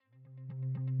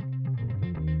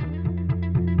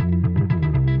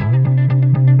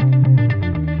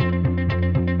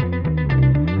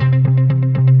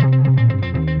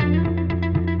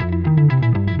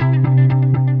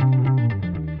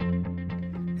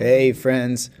Hey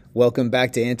friends, welcome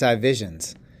back to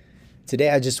Anti-Visions. Today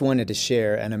I just wanted to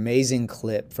share an amazing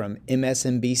clip from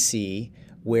MSNBC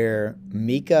where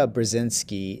Mika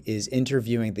Brzezinski is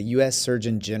interviewing the U.S.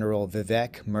 Surgeon General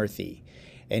Vivek Murthy.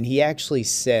 And he actually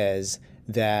says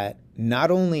that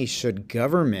not only should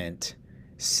government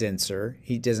censor,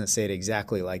 he doesn't say it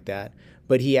exactly like that,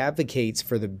 but he advocates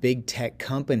for the big tech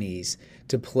companies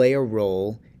to play a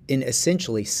role in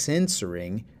essentially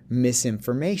censoring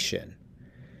misinformation.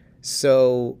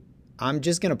 So I'm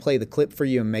just going to play the clip for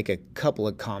you and make a couple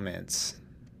of comments.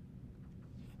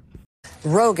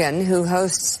 Rogan, who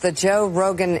hosts the Joe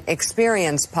Rogan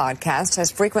Experience podcast, has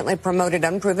frequently promoted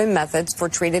unproven methods for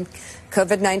treating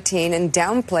COVID-19 and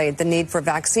downplayed the need for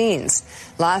vaccines.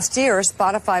 Last year,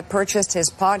 Spotify purchased his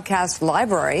podcast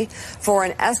library for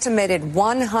an estimated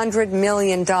 $100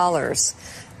 million.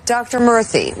 Dr.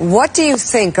 Murthy, what do you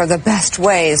think are the best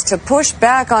ways to push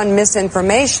back on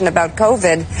misinformation about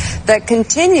COVID that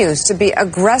continues to be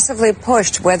aggressively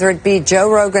pushed, whether it be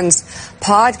Joe Rogan's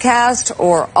podcast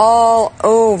or all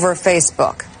over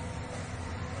Facebook?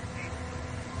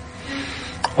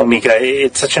 Well, Mika,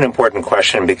 it's such an important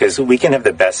question because we can have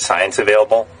the best science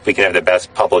available, we can have the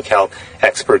best public health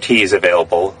expertise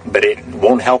available, but it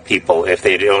won't help people if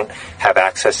they don't have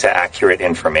access to accurate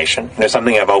information. And there's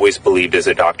something I've always believed as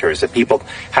a doctor is that people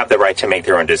have the right to make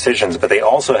their own decisions, but they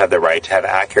also have the right to have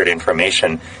accurate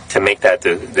information to make that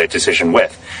decision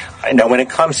with. Now, when it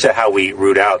comes to how we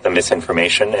root out the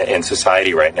misinformation in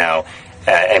society right now,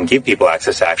 and give people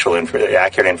access to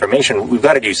accurate information, we've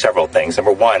got to do several things.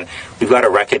 Number one, we've got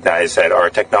to recognize that our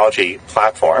technology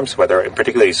platforms, whether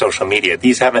particularly social media,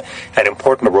 these have an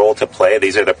important role to play.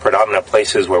 These are the predominant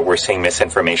places where we're seeing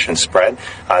misinformation spread.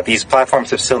 These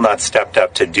platforms have still not stepped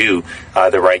up to do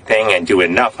the right thing and do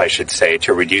enough, I should say,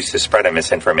 to reduce the spread of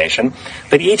misinformation.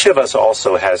 But each of us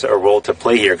also has a role to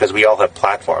play here because we all have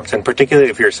platforms. And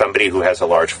particularly if you're somebody who has a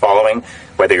large following,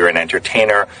 whether you're an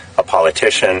entertainer, a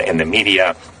politician, in the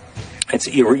media, it's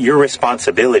your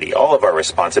responsibility, all of our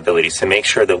responsibilities, to make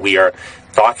sure that we are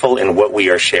thoughtful in what we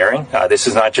are sharing. This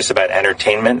is not just about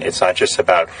entertainment. It's not just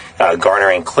about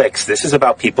garnering clicks. This is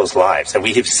about people's lives. And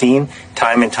we have seen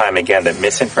time and time again that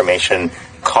misinformation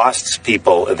costs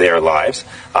people their lives.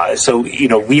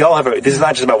 We all have this is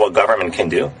not just about what government can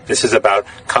do. This is about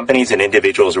companies and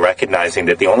individuals recognizing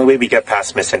that the only way we get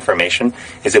past misinformation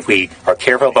is if we are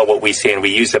careful about what we say and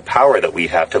we use the power that we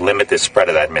have to limit the spread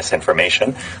of that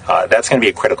misinformation. That's going to be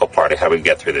a critical part of how we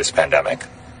get through this pandemic.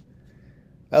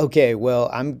 Okay, well,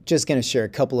 I'm just going to share a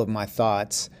couple of my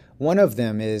thoughts. One of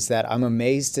them is that I'm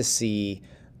amazed to see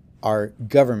our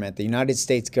government, the United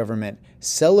States government,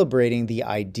 celebrating the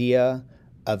idea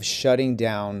of shutting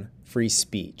down free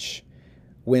speech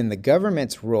when the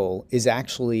government's role is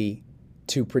actually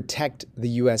to protect the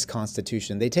U.S.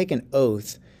 Constitution. They take an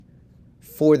oath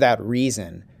for that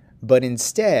reason, but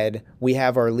instead we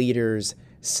have our leaders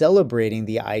celebrating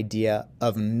the idea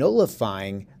of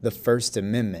nullifying the First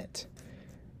Amendment.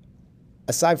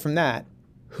 Aside from that,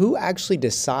 who actually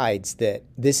decides that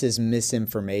this is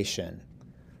misinformation?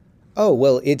 Oh,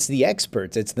 well, it's the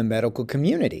experts, it's the medical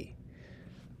community.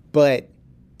 But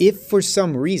if for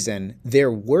some reason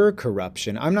there were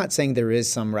corruption, I'm not saying there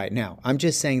is some right now. I'm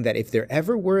just saying that if there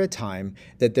ever were a time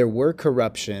that there were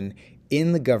corruption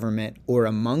in the government or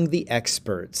among the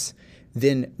experts,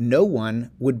 then no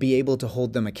one would be able to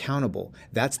hold them accountable.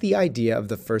 That's the idea of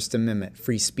the First Amendment,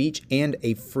 free speech and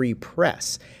a free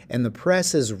press. And the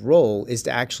press's role is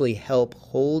to actually help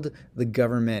hold the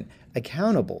government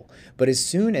accountable. But as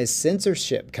soon as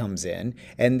censorship comes in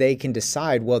and they can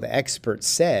decide, well, the experts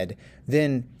said,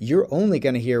 then you're only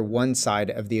going to hear one side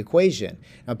of the equation.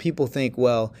 Now, people think,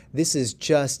 well, this is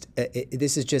just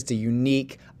a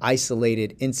unique,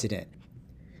 isolated incident.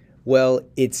 Well,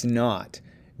 it's not.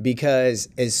 Because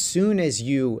as soon as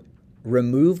you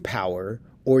remove power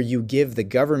or you give the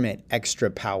government extra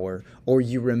power or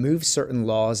you remove certain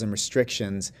laws and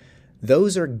restrictions,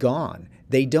 those are gone.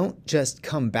 They don't just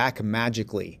come back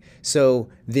magically. So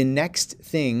the next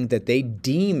thing that they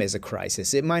deem as a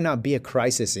crisis, it might not be a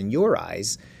crisis in your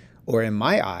eyes or in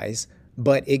my eyes,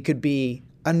 but it could be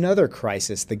another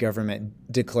crisis the government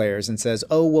declares and says,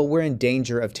 oh, well, we're in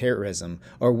danger of terrorism,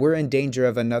 or we're in danger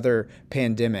of another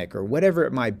pandemic, or whatever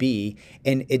it might be.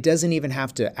 And it doesn't even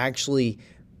have to actually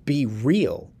be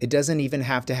real. It doesn't even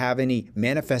have to have any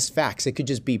manifest facts. It could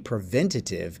just be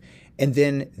preventative. And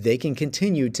then they can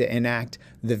continue to enact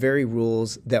the very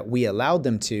rules that we allowed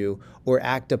them to, or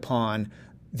act upon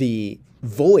the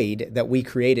void that we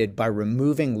created by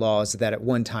removing laws that at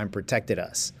one time protected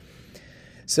us.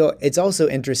 So it's also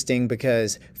interesting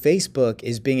because Facebook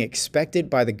is being expected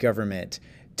by the government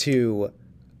to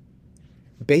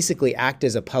basically act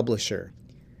as a publisher.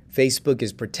 Facebook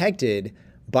is protected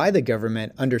by the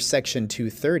government under Section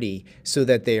 230 so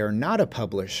that they are not a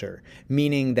publisher,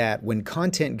 meaning that when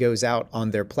content goes out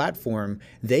on their platform,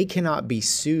 they cannot be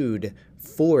sued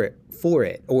for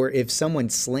it. Or if someone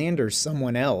slanders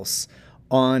someone else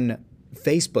on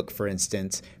Facebook, for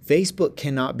instance, Facebook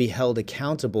cannot be held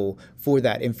accountable for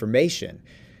that information.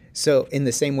 So in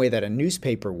the same way that a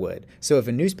newspaper would. So if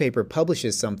a newspaper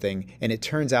publishes something and it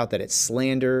turns out that it's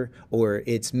slander or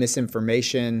it's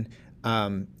misinformation,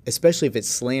 especially if it's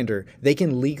slander, they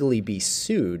can legally be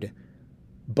sued,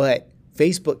 but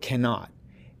Facebook cannot.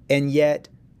 And yet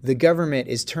the government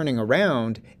is turning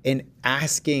around and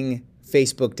asking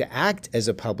Facebook to act as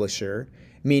a publisher,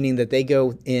 meaning that they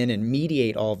go in and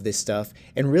mediate all of this stuff.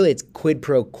 And really it's quid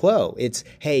pro quo. It's,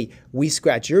 hey, we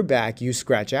scratch your back, you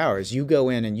scratch ours. You go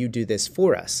in and you do this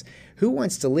for us. Who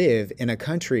wants to live in a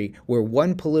country where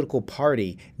one political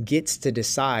party gets to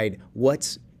decide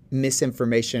what's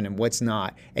misinformation and what's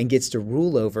not, and gets to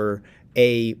rule over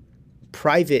a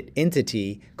private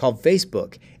entity called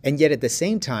Facebook, and yet at the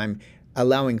same time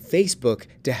allowing Facebook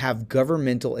to have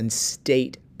governmental and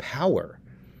state power?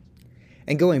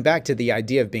 And going back to the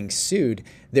idea of being sued,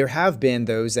 there have been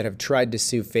those that have tried to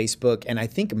sue Facebook, and I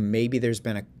think maybe there's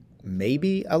been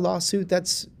a lawsuit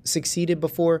that's succeeded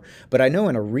before, but I know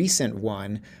in a recent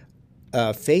one,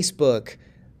 Facebook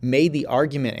made the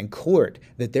argument in court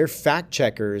that their fact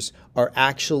checkers are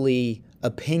actually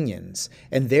opinions.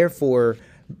 And therefore,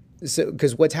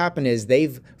 because what's happened is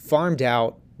they've farmed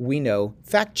out, we know,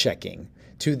 fact checking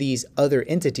to these other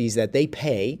entities that they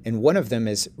pay, and one of them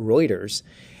is Reuters,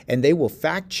 and they will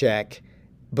fact check,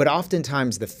 but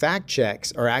oftentimes the fact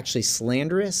checks are actually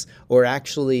slanderous or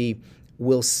actually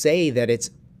will say that it's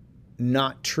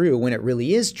not true when it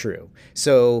really is true.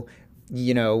 So,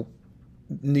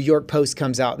 New York Post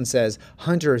comes out and says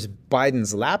Hunter's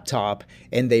Biden's laptop,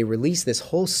 and they release this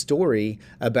whole story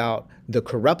about the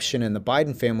corruption in the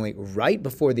Biden family right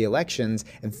before the elections,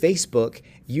 and Facebook,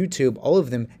 YouTube, all of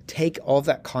them take all of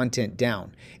that content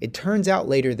down. It turns out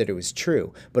later that it was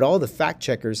true, but all the fact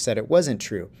checkers said it wasn't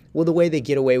true. Well, the way they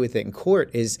get away with it in court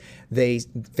is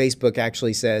Facebook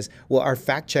actually says, well, our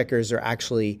fact checkers are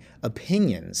actually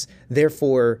opinions.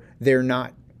 Therefore, they're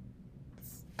not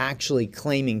actually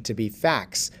claiming to be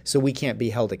facts, so we can't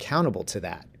be held accountable to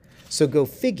that. So go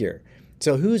figure.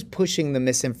 So who's pushing the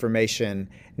misinformation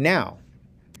now?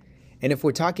 And if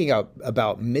we're talking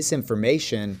about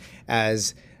misinformation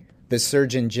as the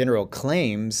Surgeon General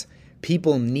claims,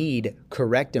 people need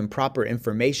correct and proper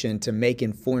information to make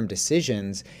informed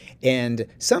decisions. And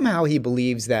somehow he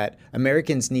believes that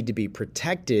Americans need to be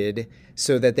protected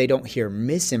so that they don't hear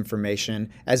misinformation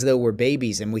as though we're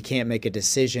babies and we can't make a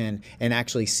decision and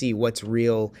actually see what's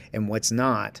real and what's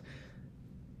not.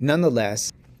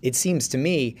 Nonetheless, it seems to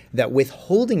me that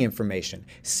withholding information,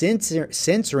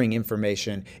 censoring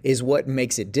information is what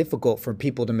makes it difficult for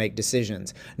people to make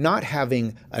decisions. Not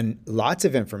having lots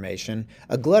of information,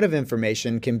 a glut of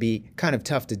information can be kind of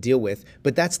tough to deal with,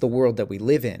 but that's the world that we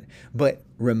live in. But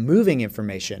removing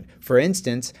information, for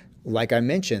instance, like I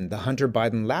mentioned, the Hunter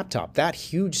Biden laptop, that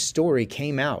huge story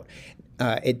came out.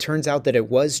 It turns out that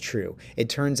it was true. It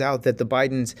turns out that the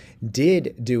Bidens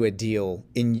did do a deal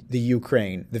in the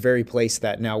Ukraine, the very place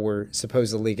that now we're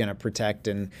supposedly going to protect,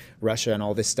 and Russia and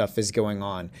all this stuff is going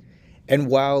on. And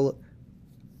while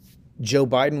Joe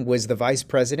Biden was the vice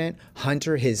president,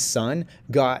 Hunter, his son,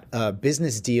 got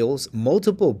business deals,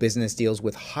 multiple business deals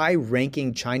with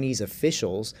high-ranking Chinese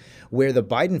officials where the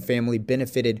Biden family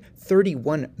benefited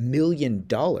 $31 million.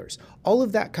 All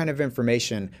of that kind of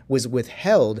information was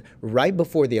withheld right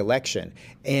before the election.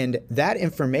 And that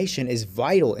information is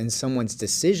vital in someone's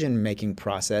decision-making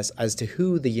process as to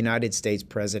who the United States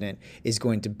president is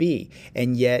going to be.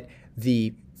 And yet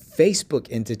the Facebook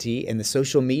entity and the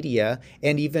social media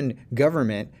and even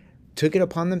government took it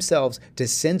upon themselves to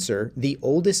censor the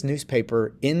oldest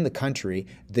newspaper in the country,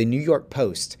 the New York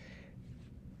Post,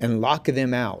 and lock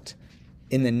them out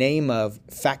in the name of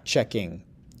fact-checking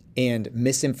and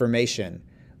misinformation.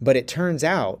 But it turns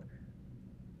out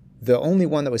the only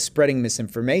one that was spreading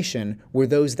misinformation were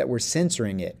those that were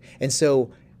censoring it. And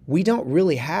so we don't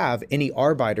really have any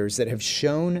arbiters that have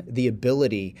shown the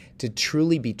ability to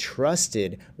truly be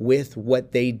trusted with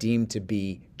what they deem to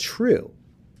be true.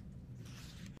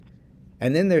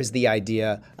 And then there's the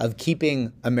idea of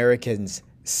keeping Americans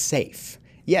safe.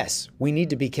 Yes, we need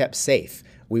to be kept safe.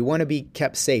 We want to be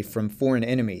kept safe from foreign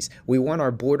enemies. We want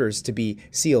our borders to be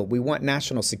sealed. We want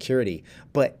national security.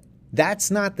 But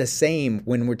that's not the same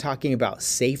when we're talking about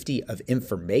safety of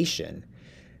information.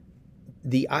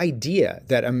 the idea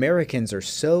that Americans are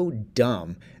so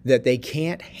dumb that they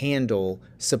can't handle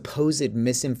supposed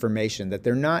misinformation, that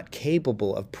they're not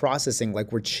capable of processing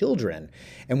like we're children,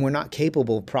 and we're not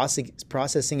capable of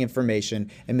processing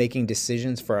information and making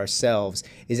decisions for ourselves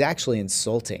is actually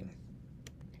insulting.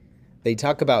 They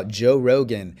talk about Joe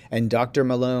Rogan and Dr.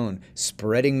 Malone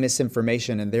spreading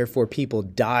misinformation, and therefore people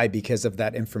die because of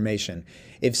that information.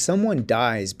 If someone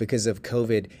dies because of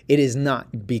COVID, it is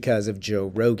not because of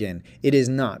Joe Rogan. It is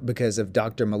not because of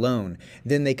Dr. Malone.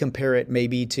 Then they compare it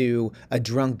maybe to a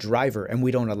drunk driver, and we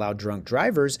don't allow drunk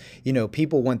drivers. You know,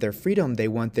 people want their freedom. They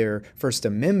want their First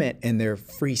Amendment and their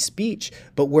free speech,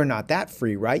 but we're not that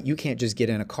free, right? You can't just get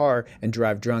in a car and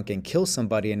drive drunk and kill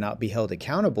somebody and not be held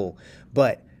accountable.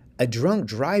 But a drunk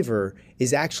driver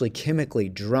is actually chemically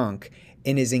drunk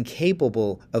and is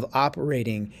incapable of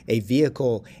operating a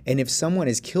vehicle. And if someone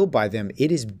is killed by them,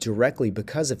 it is directly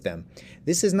because of them.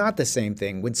 This is not the same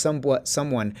thing when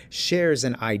someone shares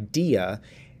an idea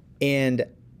and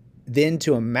then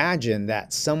to imagine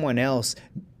that someone else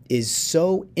is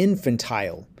so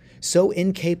infantile, so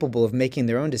incapable of making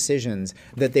their own decisions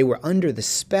that they were under the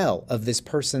spell of this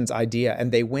person's idea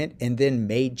and they went and then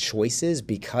made choices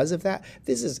because of that.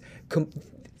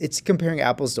 It's comparing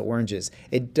apples to oranges.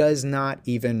 It does not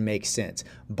even make sense.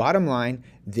 Bottom line,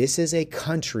 this is a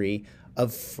country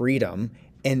of freedom,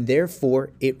 and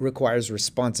therefore it requires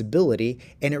responsibility,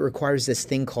 and it requires this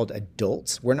thing called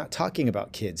adults. We're not talking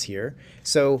about kids here.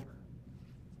 So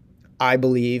I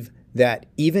believe that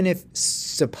even if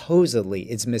supposedly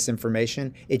it's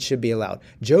misinformation, it should be allowed.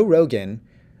 Joe Rogan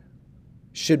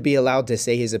should be allowed to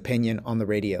say his opinion on the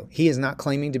radio. He is not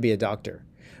claiming to be a doctor.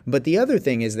 But the other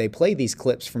thing is they play these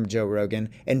clips from Joe Rogan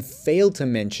and fail to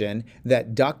mention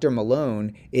that Dr.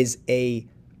 Malone is a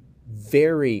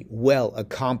very well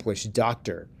accomplished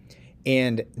doctor.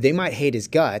 And they might hate his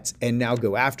guts and now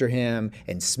go after him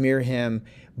and smear him,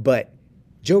 but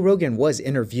Joe Rogan was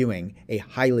interviewing a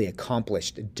highly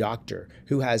accomplished doctor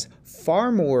who has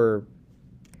far more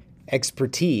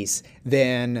expertise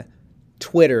than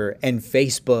Twitter and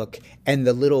Facebook and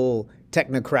the little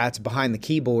technocrats behind the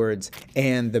keyboards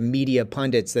and the media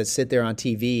pundits that sit there on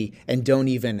TV and don't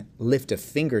even lift a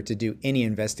finger to do any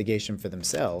investigation for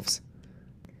themselves.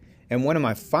 And one of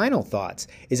my final thoughts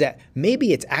is that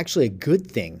maybe it's actually a good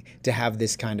thing to have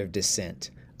this kind of dissent.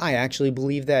 I actually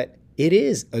believe that it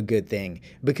is a good thing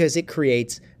because it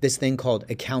creates this thing called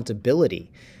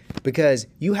accountability, because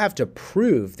you have to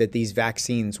prove that these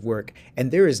vaccines work,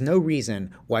 and there is no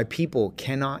reason why people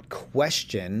cannot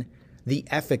question the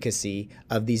efficacy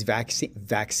of these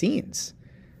vaccines.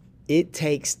 It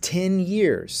takes 10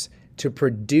 years to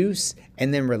produce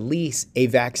and then release a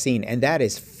vaccine, and that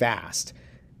is fast,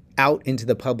 out into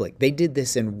the public. They did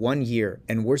this in 1 year,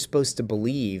 and we're supposed to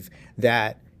believe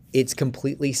that it's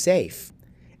completely safe.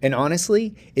 And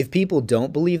honestly, if people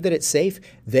don't believe that it's safe,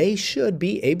 they should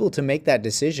be able to make that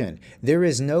decision. There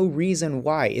is no reason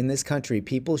why in this country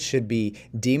people should be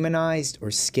demonized or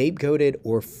scapegoated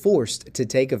or forced to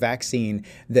take a vaccine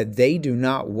that they do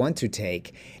not want to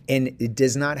take and it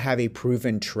does not have a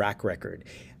proven track record.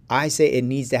 I say it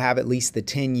needs to have at least the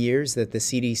 10 years that the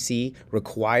CDC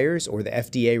requires or the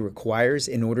FDA requires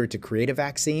in order to create a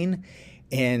vaccine,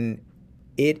 and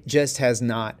it just has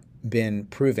not been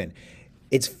proven.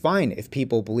 It's fine if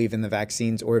people believe in the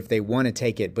vaccines or if they want to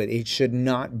take it, but it should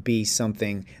not be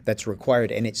something that's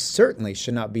required. And it certainly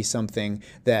should not be something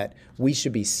that we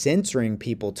should be censoring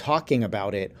people talking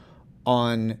about it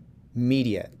on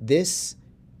media. This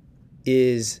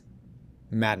is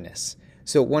madness.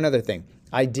 So one other thing,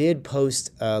 I did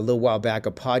post a little while back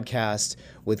a podcast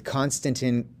with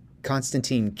Konstantin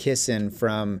Kisin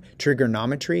from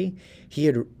Trigonometry.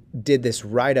 He did this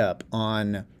write-up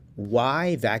on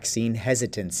why vaccine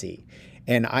hesitancy.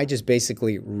 And I just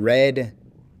basically read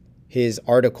his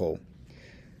article.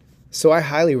 So I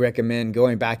highly recommend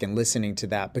going back and listening to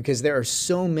that because there are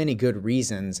so many good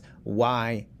reasons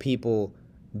why people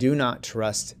do not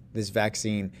trust this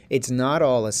vaccine. It's not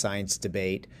all a science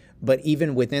debate, but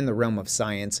even within the realm of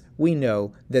science, we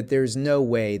know that there's no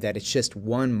way that it's just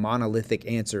one monolithic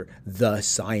answer, the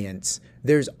science.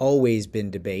 There's always been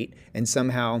debate, and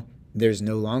somehow there's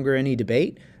no longer any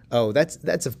debate. Oh,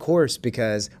 that's of course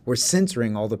because we're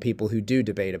censoring all the people who do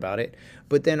debate about it.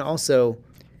 But then also,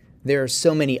 there are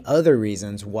so many other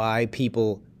reasons why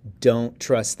people don't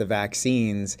trust the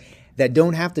vaccines that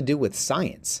don't have to do with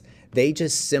science. They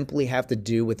just simply have to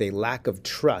do with a lack of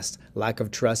trust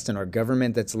in our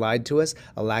government that's lied to us,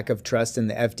 a lack of trust in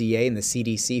the FDA and the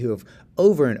CDC who have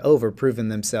over and over proven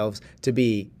themselves to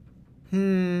be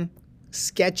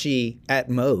sketchy at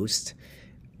most.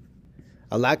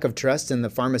 A lack of trust in the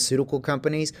pharmaceutical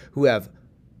companies who have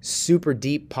super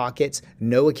deep pockets,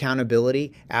 no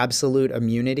accountability, absolute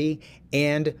immunity,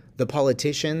 and the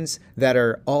politicians that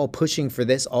are all pushing for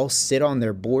this all sit on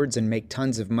their boards and make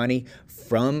tons of money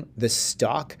from the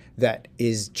stock that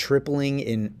is tripling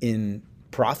in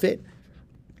profit.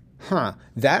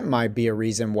 That might be a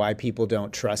reason why people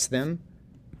don't trust them.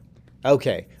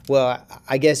 Okay, well,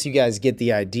 I guess you guys get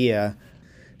the idea.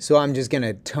 So I'm just going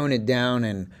to tone it down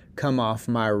and come off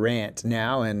my rant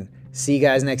now, and see you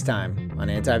guys next time on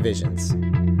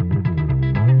Anti-Visions.